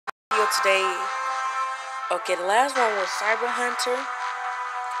today, okay, the last one was Cyber Hunter,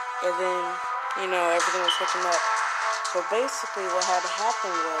 and then, everything was switching up. So basically what had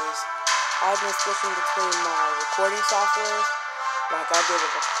happened was, I've been switching between my recording software, like I did a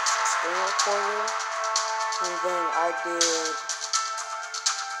screen recorder, and then I did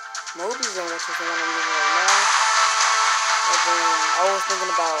Mobizen, which is the one I'm using right now, and then I was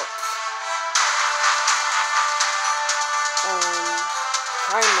thinking about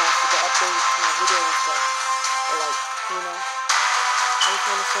time lapse to update my videos and stuff, or I just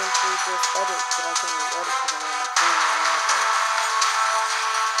want to simply just edit, but I can't really edit because I'm on my phone right now.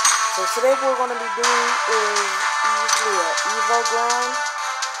 So today what we're going to be doing is usually an Evo ground.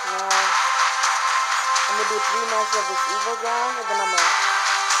 Now, I'm going to do 3 matches of this Evo ground, and then I'm going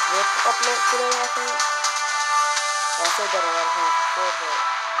to upload today, I think. Well, I said that a lot of times before, but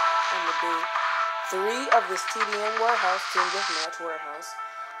I'm going to do 3 of this TDM warehouse, Team Deathmatch warehouse,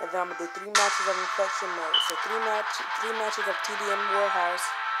 and then I'm going to do 3 matches of Infection mode. So 3 matches of TDM warehouse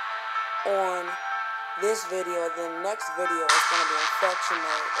on this video, and then next video is going to be Infection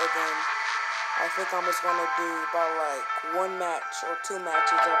mode, and then I think I'm just going to do about like 1 match or 2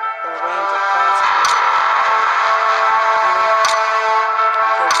 matches of a range of classes.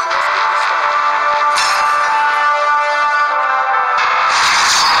 Okay, so let's get this started.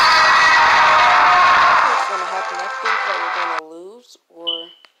 What's going to happen? I think that we're going to lose or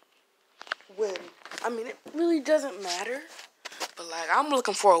win. I mean, it really doesn't matter, but like, I'm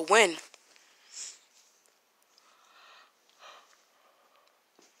looking for a win.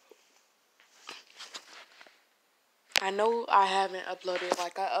 I know I haven't uploaded,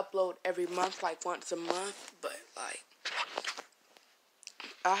 like I upload every month, like once a month, but like,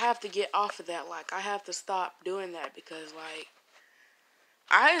 I have to get off of that. Like, I have to stop doing that because like,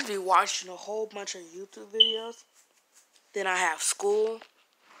 I just be watching a whole bunch of YouTube videos, then I have school,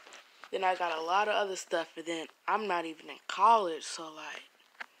 then I got a lot of other stuff, and then I'm not even in college, so like,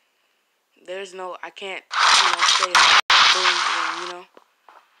 I can't, stay home,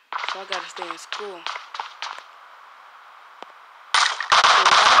 so I gotta stay in school.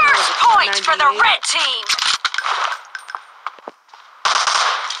 First point for the red team.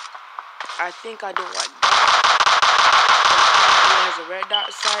 I think I do like that. It has a red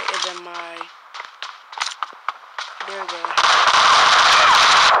dot sight, and then there we go.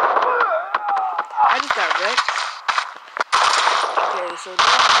 I just got wrecked. Okay, so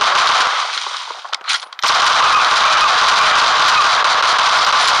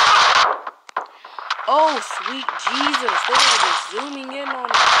oh, sweet Jesus, they are just zooming in on me.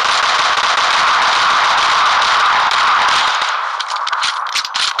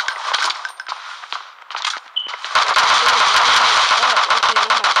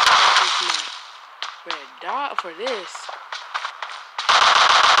 Red dot for this.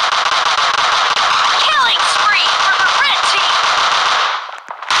 Killing spree for the red team.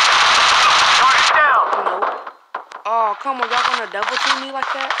 Target down. Nope. Oh, come on, y'all gonna double team me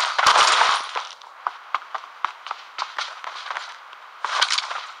like that?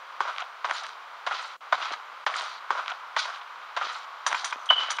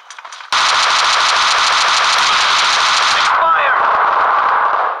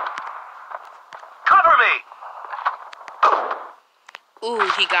 Ooh,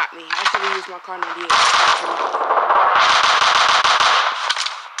 he got me. I should have used my card and did.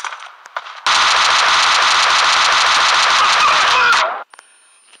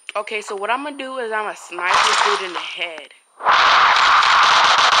 Okay, so what I'm gonna do is I'm gonna snipe this dude in the head. So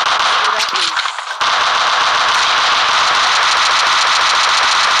that is.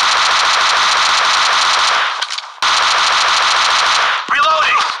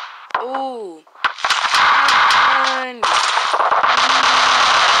 Reloading. Ooh.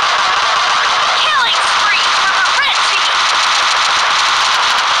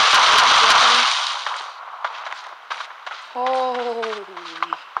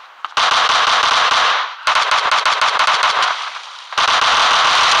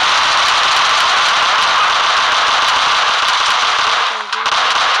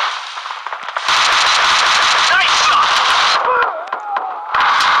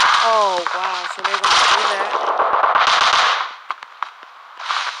 Oh, wow, so they're gonna do that.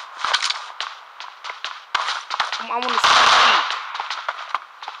 I want to see feet.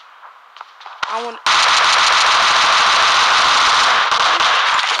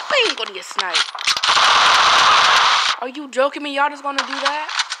 I ain't gonna get sniped. Are you joking me? Y'all just gonna do that?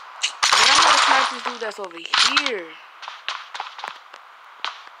 Man, I'm gonna snipe this dude that's over here.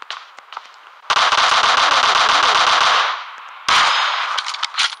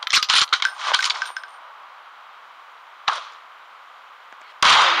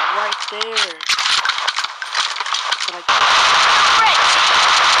 right there. But I Red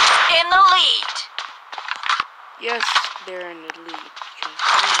team in the lead. yes, they're in the lead.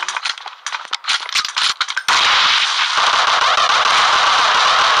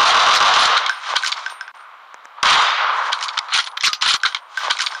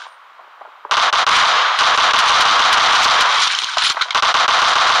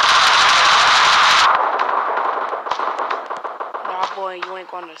 Nah, boy, you ain't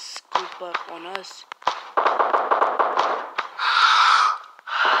gonna scoop up on us.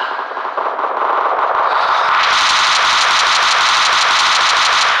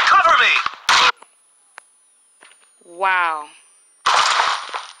 Cover me! Wow.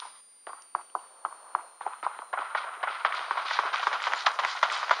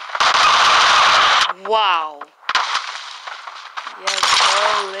 Wow. Yes,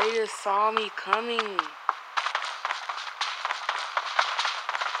 bro, they just saw me coming.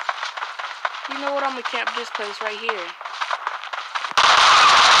 You know what? I'm gonna camp this place right here.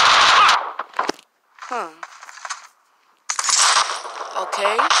 Huh.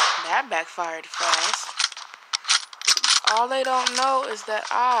 Okay, that backfired fast. All they don't know is that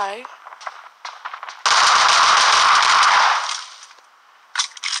I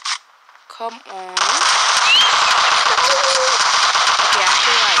come on. Okay,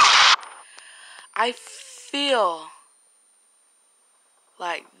 I feel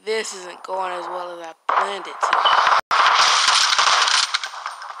like this isn't going as well as I planned it to.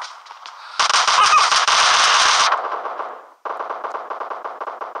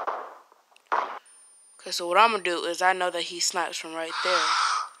 Okay, so what I'm gonna do is I know that he snipes from right there.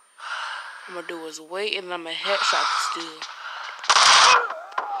 I'm gonna do is wait and I'm gonna headshot this dude.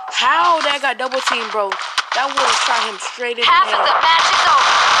 How that got double team, bro? That would have shot him straight in the Half head. of the match is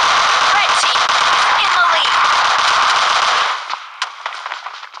over. Red team in the lead.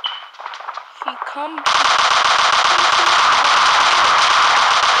 He come.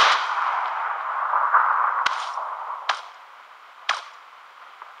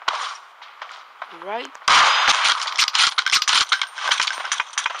 Right.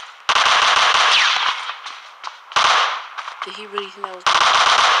 Did he really think that was gonna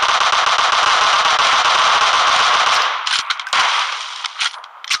happen?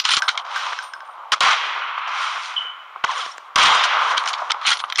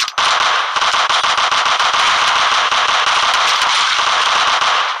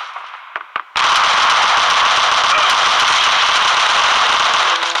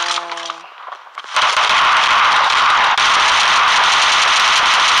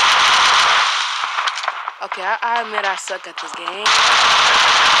 Okay, I admit I suck at this game.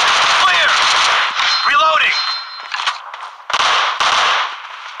 Clear! Reloading!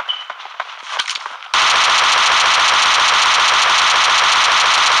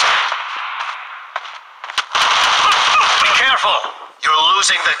 Be careful! You're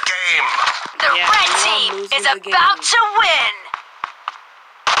losing the game! The Yeah, red you are team losing is the about game. to win.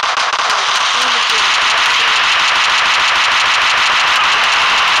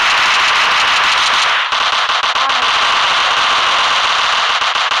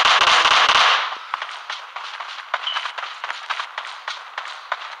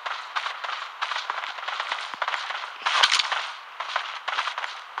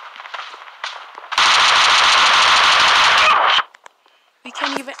 We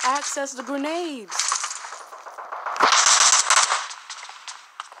can't even access the grenades.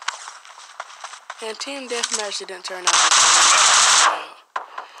 And Team Deathmatch didn't turn out as well.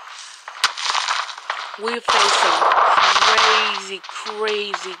 We faced some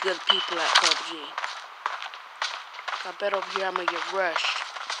crazy good people at PUBG. I bet over here I'm gonna get rushed.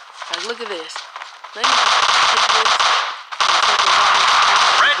 Like, look at this. Let me hit this.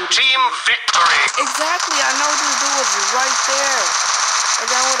 Red team victory! Exactly, I know this dude was right there. And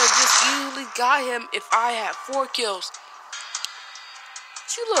I would have just easily got him if I had 4 kills.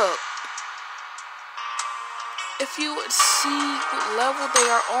 But you look. If you would see what level they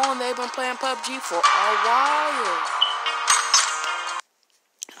are on, they've been playing PUBG for a while.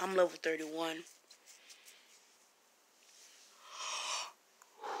 I'm level 31.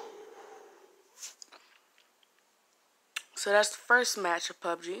 So that's the first match of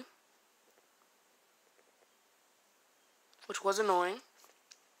PUBG, which was annoying.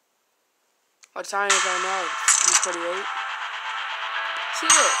 What time is it right now? It's 48. See,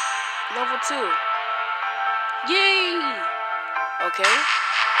 look. Level 2. Yay! Okay.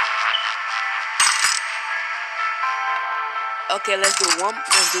 Okay, let's do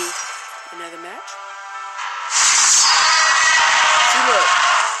another match. See, look.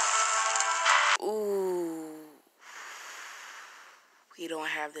 Ooh. We don't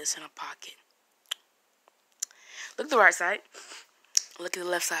have this in a pocket. Look at the right side. Look at the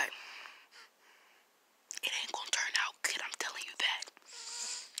left side. It ain't gonna turn out good, I'm telling you that.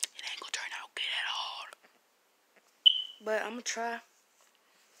 It ain't gonna turn out good at all. But I'm gonna try.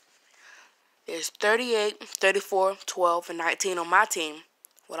 There's 38, 34, 12, and 19 on my team.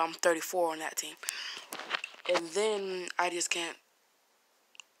 Well, I'm 34 on that team. And then I just can't.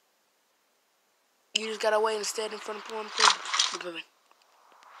 You just gotta wait and stand in front of one place.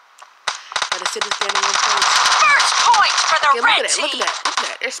 Gotta sit and stand in one place. First point for the red team. Look at that. Look at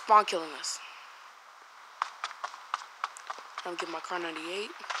that. They're spawn killing us. I'm getting my car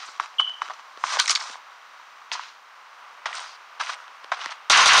 98.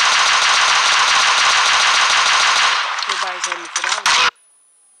 Everybody's heading for that one.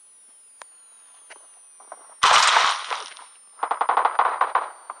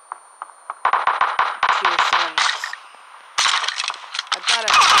 Pure silence. I thought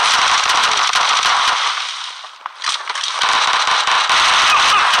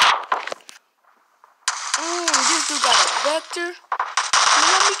this dude got a vector.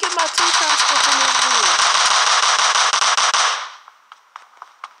 Let me get my 2 times stuff in this dude.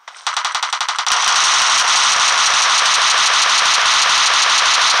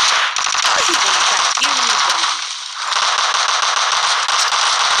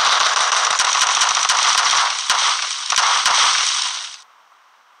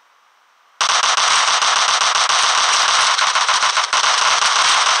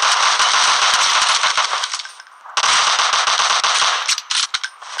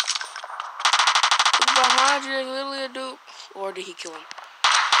 There's literally a dude. Or did he kill him?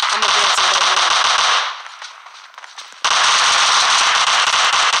 I'm gonna dance right now.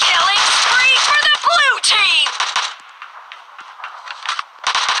 Killing spree for the blue team.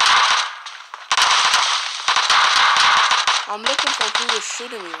 I'm looking for who is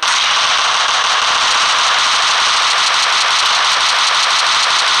shooting me right now.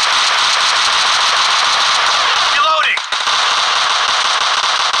 Reloading.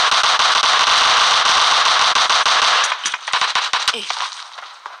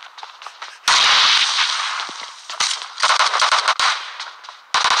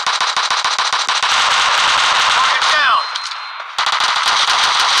 Target down.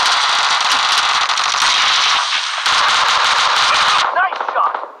 Nice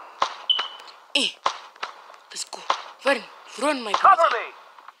shot. Let's go. Run, my Cover brother. me.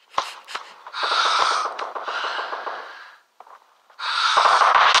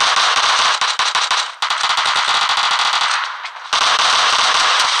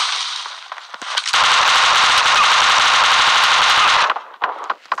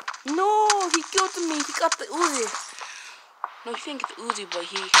 No, he killed me. He got the Uzi. No, he didn't get the Uzi, but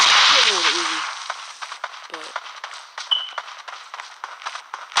he killed me with the Uzi. But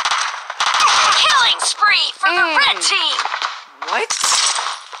Killing spree for the red team. what?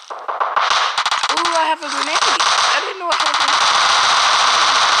 Ooh, I have a grenade. I didn't know I had a grenade.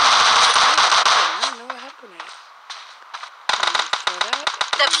 I didn't know I had a grenade.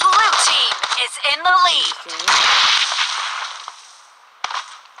 The blue team is in the lead.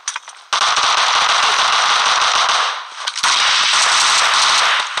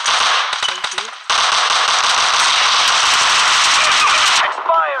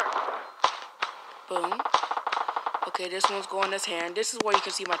 Expired. Boom. Okay, this one's going this hand. This is where you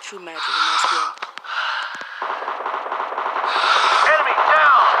can see my true magic and my skill. Enemy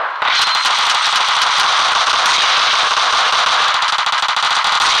down.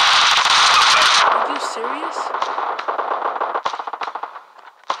 Are you serious?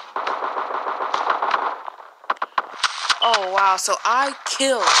 Oh, wow. So I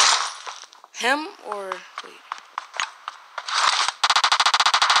killed him or... Wait.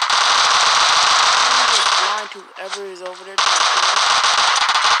 I'm just blind to whoever is over there trying to kill us.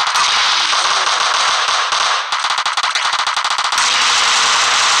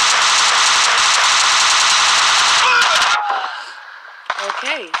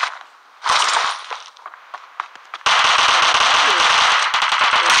 Okay.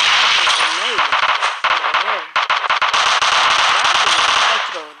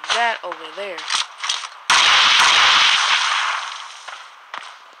 That over there.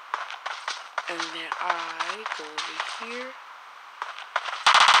 And then I go over here.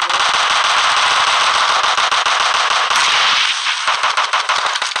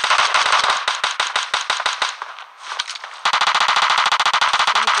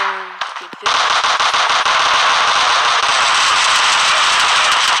 I'm going to get this.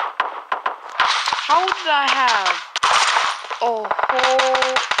 How did I have a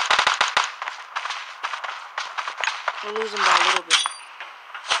whole... We're losing by a little bit.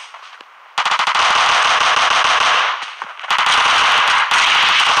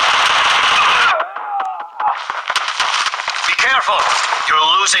 careful.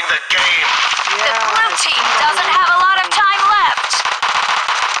 You're losing the game. The blue team doesn't have a lot of time left.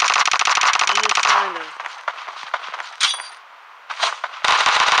 I'm just trying to.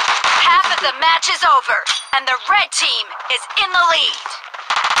 Half of the match is over, and the red team is in the lead.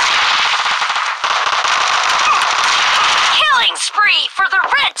 Killing spree for the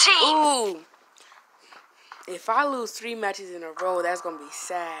red team. Ooh. If I lose 3 matches in a row, that's gonna be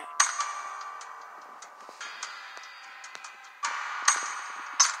sad.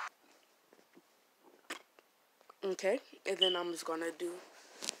 Okay, and then I'm just gonna do.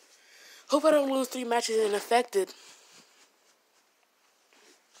 Hope I don't lose 3 matches unaffected.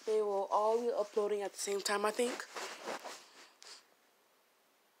 They will all be uploading at the same time, I think.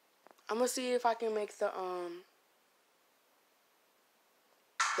 I'm gonna see if I can make the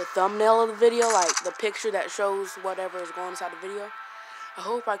thumbnail of the video, like the picture that shows whatever is going inside the video. I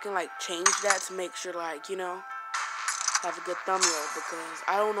hope I can like change that to make sure, like, you know, have a good thumbnail, because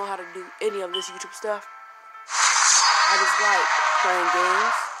I don't know how to do any of this YouTube stuff. I just like playing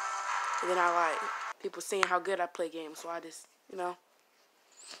games, and then I like people seeing how good I play games, so I just, you know,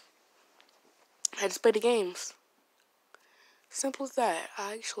 I just play the games. Simple as that.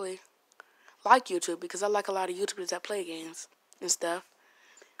 I actually like YouTube because I like a lot of YouTubers that play games and stuff,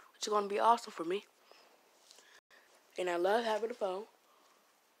 which is going to be awesome for me. And I love having a phone,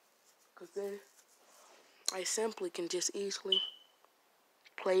 because then I simply can just easily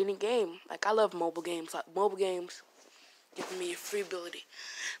play any game. Like, I love mobile games. Like, mobile games give me a free ability,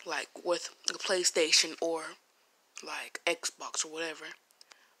 like with the PlayStation or like Xbox or whatever.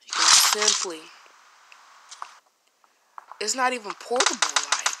 You can simply, it's not even portable,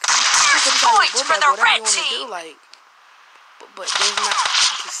 like, Points for the red team. like, but there's not,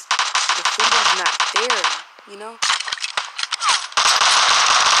 just, the freedom's not there, you know?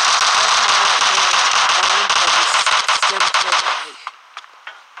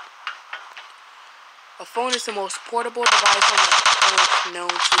 A phone is the most portable device on the earth known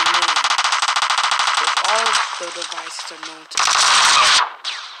to man. But all the devices are known to man.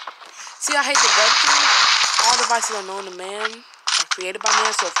 See, I hate the red thing. All devices are known to man, are created by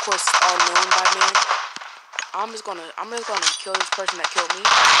man, so of course it's all known by man. I'm just gonna kill this person that killed me.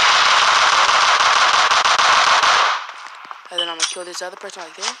 And then I'm gonna kill this other person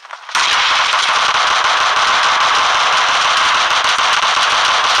right there.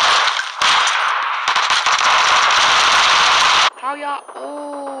 How y'all?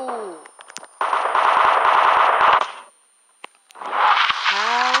 Oh.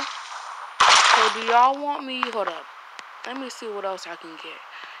 How? So do y'all want me? Hold up. Let me see what else I can get.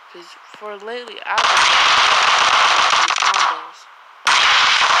 Cause for lately, I've been getting combos. Let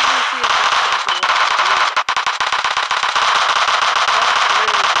me see if there's something else to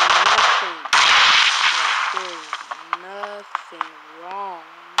do. There's nothing wrong.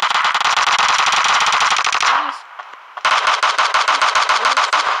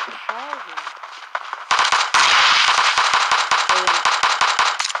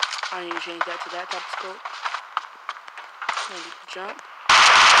 I need to change that to that type of scope. I need to jump.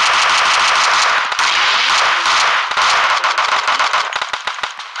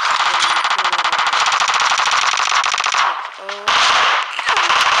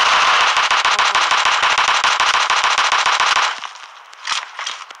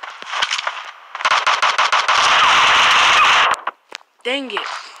 Dang it.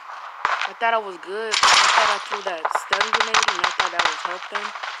 I thought I was good. I thought I threw that stun grenade and I thought that was help them.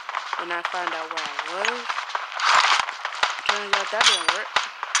 And I found out where I was. Turns out that didn't work.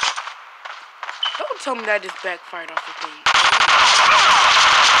 Don't tell me that just backfired off the thing.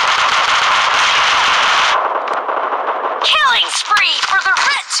 Killing spree for the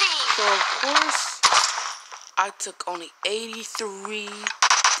red team. So of course, I took only 83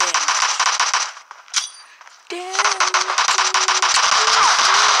 damage.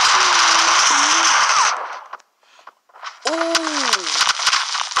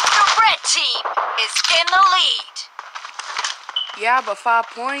 The red team is in the lead. Yeah, but 5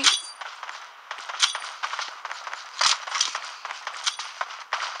 points.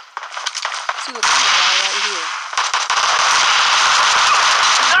 See what's right here.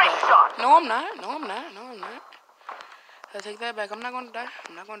 Nice shot. No, I'm not. No, I'm not. No, I'm not. I'll take that back. I'm not gonna die.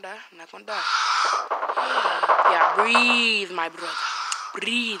 I'm not gonna die. I'm not gonna die. Yeah, breathe, my brother.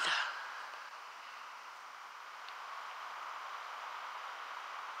 Breathe.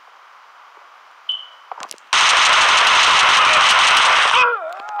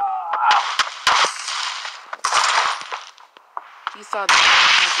 You saw the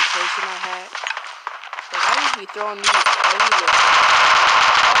concentration I had. Like, I used to be throwing these everywhere.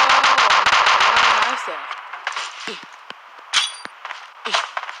 Oh, I'm myself.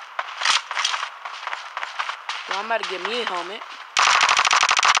 So I'm about to get me a helmet.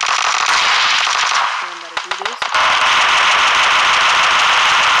 So I'm about to do this.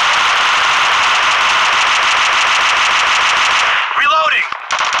 Reloading!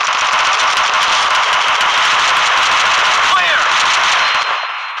 Clear!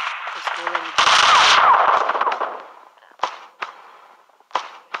 Let's go, let me go.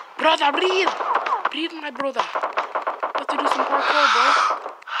 Brother, breathe! Breathe, my brother. Have to do some parkour, bro.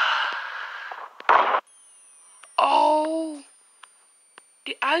 Oh!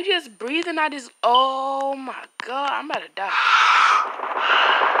 Did I just breathe and I just... Oh my god, I'm about to die.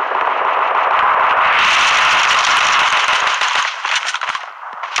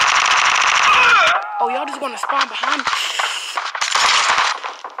 Oh, y'all just gonna spawn behind me.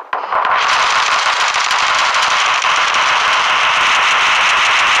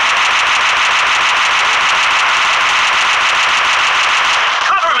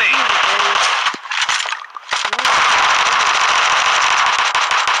 Cover me!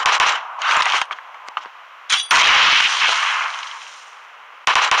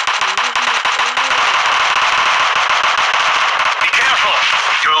 Be careful!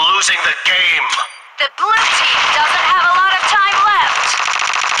 You're losing the game! The blue team doesn't have a lot of time left.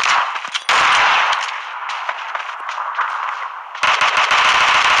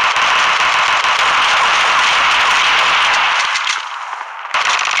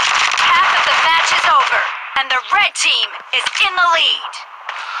 Half of the match is over, and the red team is in the lead.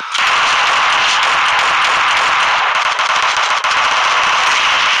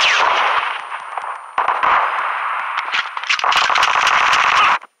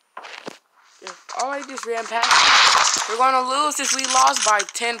 All I just ran past me. We're gonna lose if we lost by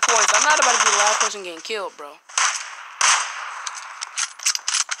 10 points. I'm not about to be the last person getting killed, bro.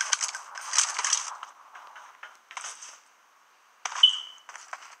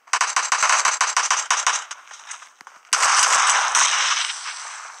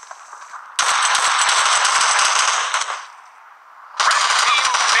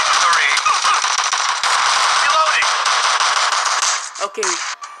 Victory! Reloading! Okay,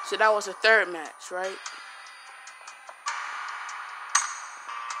 so that was the third match, right?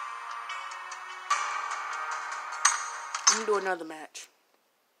 I'm gonna do another match.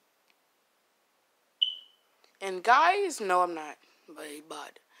 And guys, no I'm not.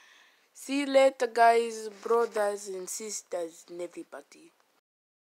 But see you later guys, brothers and sisters and everybody.